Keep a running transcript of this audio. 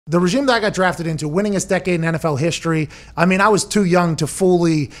the regime that I got drafted into, winningest decade in NFL history. I mean, I was too young to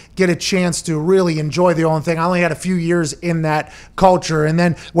fully get a chance to really enjoy the whole thing. I only had a few years in that culture. And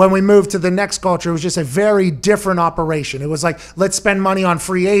then when we moved to the next culture, it was just a very different operation. It was like, let's spend money on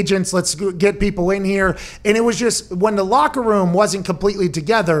free agents. Let's get people in here. And it was just, when the locker room wasn't completely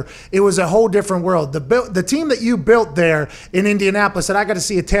together, it was a whole different world. The team that you built there in Indianapolis that I got to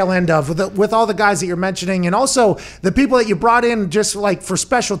see a tail end of with all the guys that you're mentioning, and also the people that you brought in just like for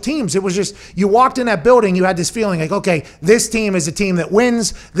special teams. It was just, you walked in that building, you had this feeling like, okay, this team is a team that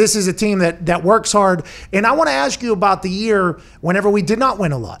wins. This is a team that works hard. And I want to ask you about the year whenever we did not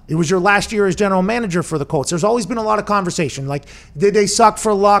win a lot. It was your last year as general manager for the Colts. There's always been a lot of conversation. Like, did they suck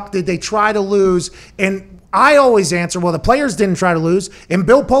for luck? Did they try to lose? And I always answer, well, the players didn't try to lose, and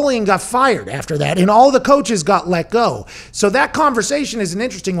Bill Polian got fired after that, and all the coaches got let go. So that conversation is an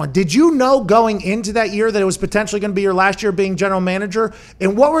interesting one. Did you know going into that year that it was potentially going to be your last year being general manager?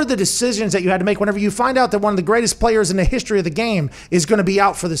 And what were the decisions that you had to make whenever you find out that one of the greatest players in the history of the game is going to be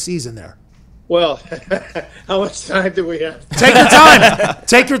out for the season there? Well, how much time do we have? Take your time.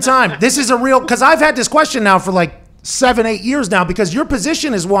 Take your time. This is a real, because I've had this question now for like 7-8 years now, because your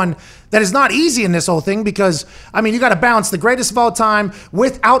position is one that is not easy in this whole thing, because I mean, you got to balance the greatest of all time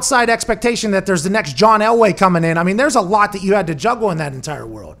with outside expectation that there's the next John Elway coming in. I mean, there's a lot that you had to juggle in that entire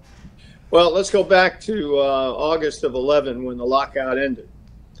world. Well, let's go back to August of 11 when the lockout ended.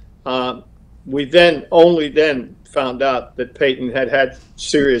 We only then found out that Peyton had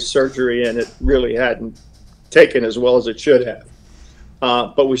serious surgery and it really hadn't taken as well as it should have.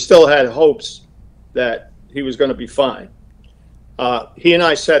 But we still had hopes that he was going to be fine. He and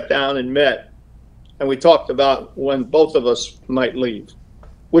I sat down and met, and we talked about when both of us might leave,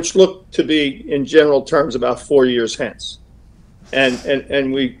 which looked to be, in general terms, about 4 years hence.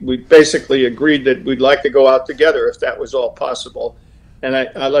 And we basically agreed that we'd like to go out together if that was all possible. And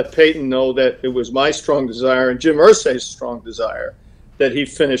I let Peyton know that it was my strong desire and Jim Irsay's strong desire that he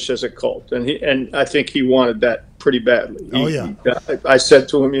finish as a Colt. And I think he wanted that pretty badly. I said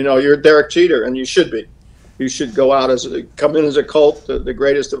to him, you're Derek Jeter, and you should be. You should go out come in as a Colt, the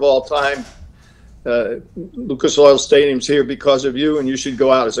greatest of all time. Lucas Oil Stadium's here because of you, and you should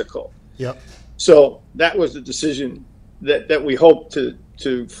go out as a Colt. Yep. So that was the decision that we hoped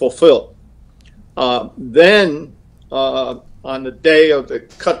to fulfill. Then on the day of the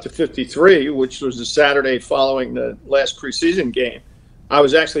cut to 53, which was the Saturday following the last preseason game, I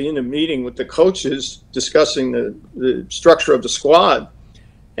was actually in a meeting with the coaches discussing the structure of the squad,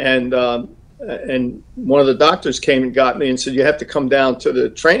 and one of the doctors came and got me and said, you have to come down to the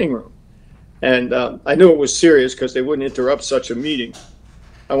training room. And I knew it was serious because they wouldn't interrupt such a meeting.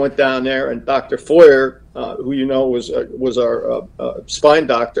 I went down there, and Dr. Foyer, who was our spine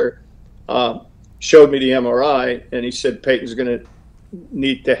doctor, showed me the MRI, and he said Peyton's going to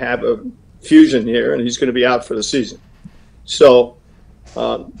need to have a fusion here, and he's going to be out for the season. So,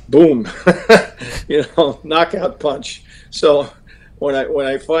 boom, knockout punch. So when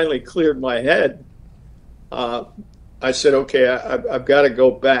I finally cleared my head, I said, okay, I've got to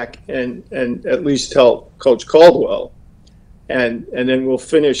go back and at least tell Coach Caldwell, and then we'll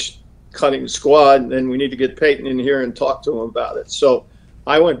finish cutting the squad, and then we need to get Peyton in here and talk to him about it. So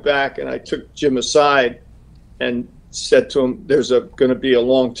I went back and I took Jim aside and said to him, there's going to be a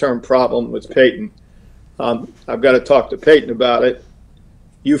long-term problem with Peyton. I've got to talk to Peyton about it.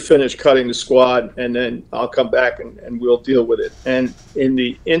 You finish cutting the squad, and then I'll come back and we'll deal with it. And in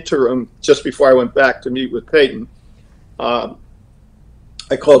the interim, just before I went back to meet with Peyton, I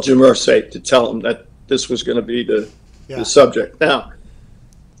called Jim Irsay to tell him that this was going to be the subject. Now,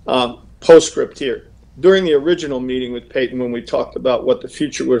 postscript here. During the original meeting with Peyton, when we talked about what the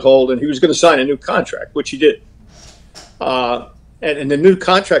future would hold, and he was going to sign a new contract, which he did. And the new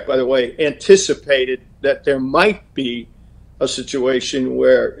contract, by the way, anticipated that there might be a situation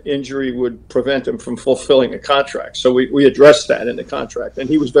where injury would prevent him from fulfilling a contract. So we addressed that in the contract, and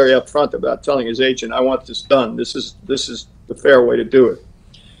he was very upfront about telling his agent, I want this done. This is the fair way to do it.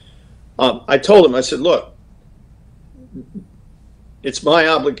 I told him, I said, look, it's my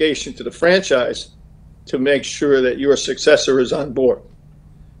obligation to the franchise to make sure that your successor is on board.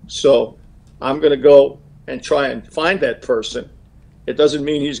 So I'm going to go and try and find that person. It doesn't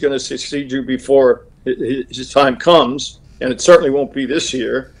mean he's going to succeed you before his time comes, and it certainly won't be this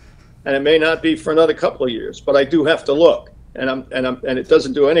year, and it may not be for another couple of years. But I do have to look, and it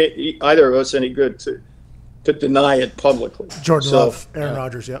doesn't do either of us any good to deny it publicly. Jordan Love, Aaron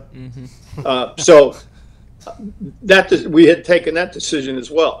Rodgers, yep. Mm-hmm. So we had taken that decision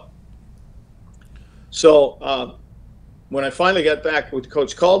as well. So when I finally got back with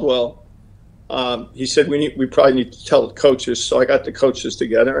Coach Caldwell, he said we probably need to tell the coaches. So I got the coaches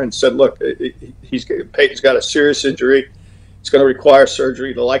together and said, look, Peyton's got a serious injury. It's going to require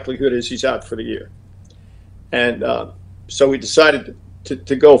surgery. The likelihood is he's out for the year. And so we decided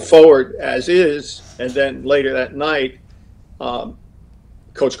to go forward as is. And then later that night,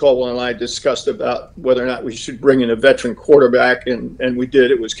 Coach Caldwell and I discussed about whether or not we should bring in a veteran quarterback, and we did.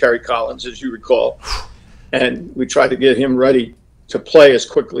 It was Kerry Collins, as you recall. And we tried to get him ready to play as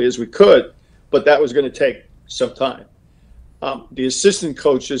quickly as we could, but that was going to take some time. The assistant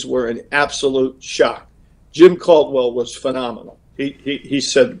coaches were in absolute shock. Jim Caldwell was phenomenal. He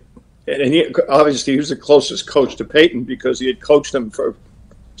said, and obviously he was the closest coach to Peyton because he had coached him for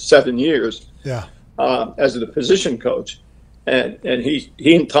 7 years as the position coach. And he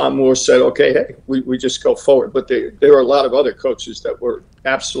and Tom Moore said, okay, hey, we just go forward. But there were a lot of other coaches that were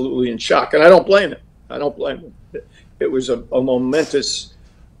absolutely in shock, and I don't blame them. I don't blame them. It was a momentous,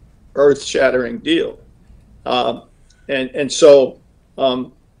 earth-shattering deal. And so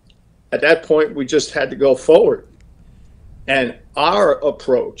at that point, we just had to go forward. And our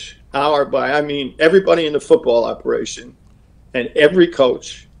approach, I mean everybody in the football operation and every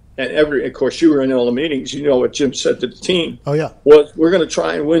coach and of course, you were in all the meetings, you know what Jim said to the team. Oh, yeah. Was we're going to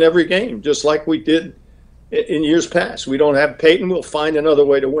try and win every game, just like we did in years past. We don't have Peyton, we'll find another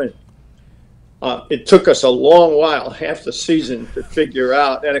way to win. It took us a long while, half the season, to figure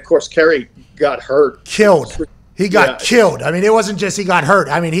out. And, of course, Kerry got hurt. Killed. He got killed. I mean, it wasn't just he got hurt.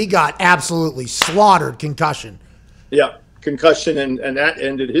 I mean, he got absolutely slaughtered, concussion. Yeah, concussion, and that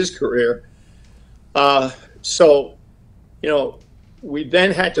ended his career. So, you know, we then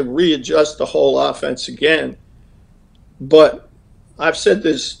had to readjust the whole offense again. But I've said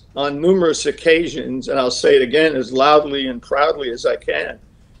this on numerous occasions, and I'll say it again as loudly and proudly as I can.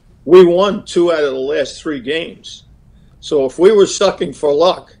 We won 2 out of the last 3 games. So if we were sucking for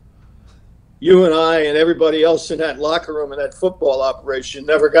luck, you and I and everybody else in that locker room and that football operation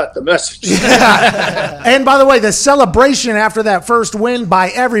never got the message. And by the way, the celebration after that first win by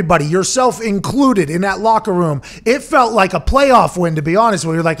everybody, yourself included, in that locker room, it felt like a playoff win, to be honest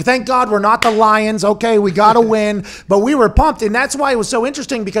with you. Like, thank God we're not the Lions. Okay, we got to win. But we were pumped, and that's why it was so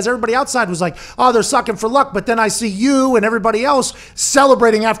interesting, because everybody outside was like, oh, they're sucking for luck. But then I see you and everybody else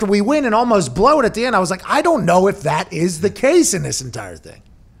celebrating after we win and almost blow it at the end. I was like, I don't know if that is the case in this entire thing.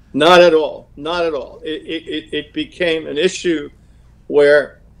 Not at all. Not at all. It became an issue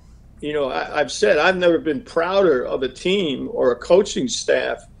where, you know, I've said I've never been prouder of a team or a coaching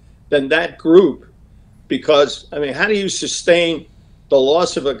staff than that group, because, I mean, how do you sustain the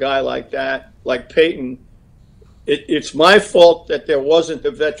loss of a guy like that, like Peyton? It's my fault that there wasn't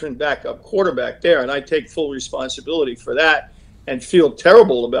a veteran backup quarterback there, and I take full responsibility for that and feel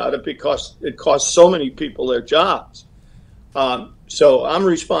terrible about it because it cost so many people their jobs. So I'm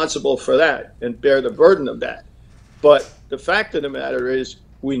responsible for that and bear the burden of that. But the fact of the matter is,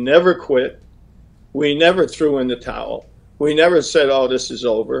 we never quit. We never threw in the towel. We never said, oh, this is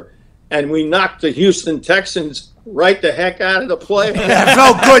over. And we knocked the Houston Texans right the heck out of the playoffs. That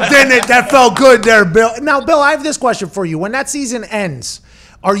felt good, didn't it? That felt good there, Bill. Now, Bill, I have this question for you. When that season ends,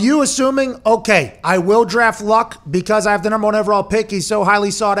 are you assuming, okay, I will draft Luck because I have the #1 overall pick. He's so highly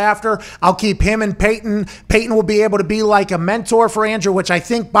sought after. I'll keep him and Peyton. Peyton will be able to be like a mentor for Andrew, which I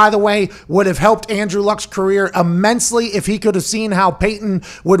think, by the way, would have helped Andrew Luck's career immensely if he could have seen how Peyton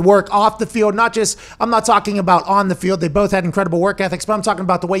would work off the field. Not just, I'm not talking about on the field. They both had incredible work ethics, but I'm talking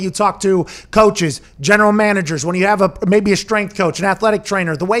about the way you talk to coaches, general managers, when you have maybe a strength coach, an athletic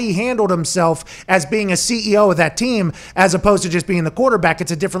trainer, the way he handled himself as being a CEO of that team as opposed to just being the quarterback.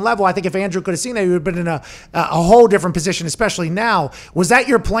 It's a different level. I think if Andrew could have seen that, he would have been in a whole different position, especially now. Was that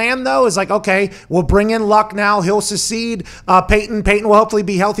your plan, though? Is like, okay, we'll bring in Luck now. He'll succeed. Peyton will hopefully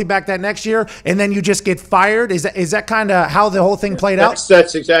be healthy back that next year, and then you just get fired? Is that kind of how the whole thing played out?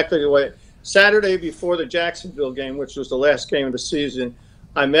 That's exactly the way. Saturday before the Jacksonville game, which was the last game of the season,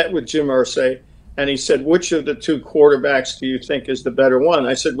 I met with Jim Irsay, and he said, which of the 2 quarterbacks do you think is the better one?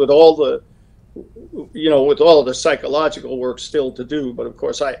 I said, with all the psychological work still to do, but of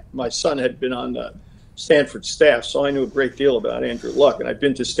course my son had been on the Stanford staff, so I knew a great deal about Andrew Luck, and I'd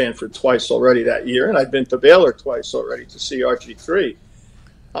been to Stanford twice already that year, and I'd been to Baylor twice already to see RG3.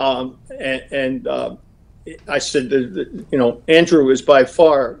 I said, Andrew is by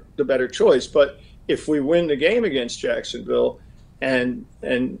far the better choice, but if we win the game against Jacksonville and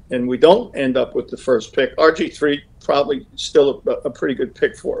we don't end up with the first pick, RG3 probably still a pretty good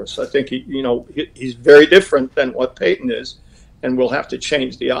pick for us. I think he's very different than what Peyton is, and we'll have to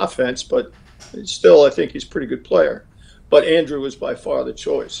change the offense, but still I think he's a pretty good player. But Andrew is by far the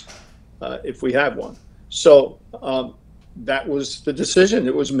choice if we have one. So that was the decision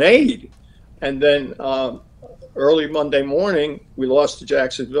that was made. And then early Monday morning, we lost to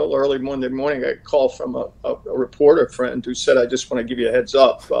Jacksonville. Early Monday morning, I got a call from a reporter friend who said, "I just want to give you a heads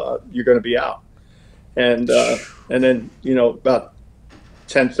up. You're going to be out." And then, you know, about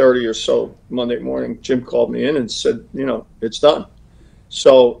 10:30 or so Monday morning, Jim called me in and said, you know, it's done.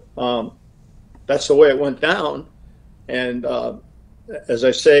 So that's the way it went down. And as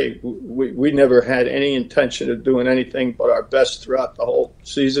I say, we never had any intention of doing anything but our best throughout the whole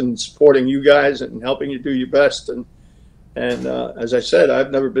season, supporting you guys and helping you do your best. And as I said,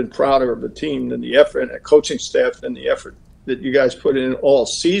 I've never been prouder of a team than the effort and a coaching staff and the effort that you guys put in all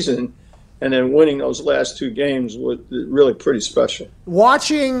season. And then winning those last two games was really pretty special.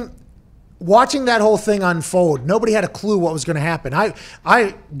 Watching that whole thing unfold, nobody had a clue what was going to happen.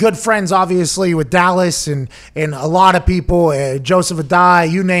 I good friends, obviously, with Dallas and a lot of people, Joseph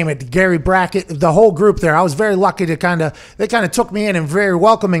Adai, you name it, Gary Brackett, the whole group there. I was very lucky to they kind of took me in and very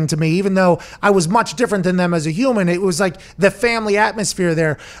welcoming to me, even though I was much different than them as a human. It was like the family atmosphere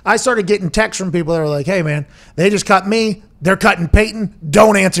there. I started getting texts from people that were like, "Hey, man, they just cut me. They're cutting Peyton.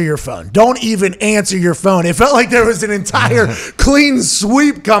 Don't answer your phone. Don't even answer your phone." It felt like there was an entire clean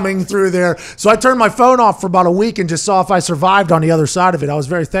sweep coming through there. So I turned my phone off for about a week and just saw if I survived on the other side of it. I was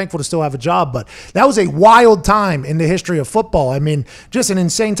very thankful to still have a job, but that was a wild time in the history of football. I mean, just an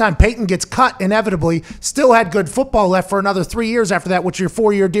insane time. Peyton gets cut inevitably, still had good football left for another 3 years after that, which your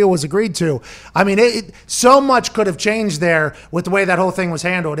 4-year deal was agreed to. I mean, so much could have changed there with the way that whole thing was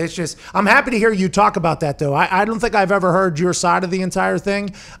handled. It's just, I'm happy to hear you talk about that, though. I don't think I've ever heard your side of the entire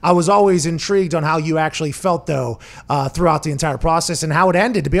thing. I was always intrigued on how you actually felt, though, throughout the entire process and how it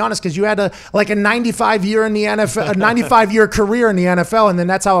ended, to be honest, because you had a 95-year in the NFL, a 95-year career in the NFL, and then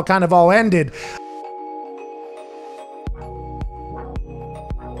that's how it kind of all ended.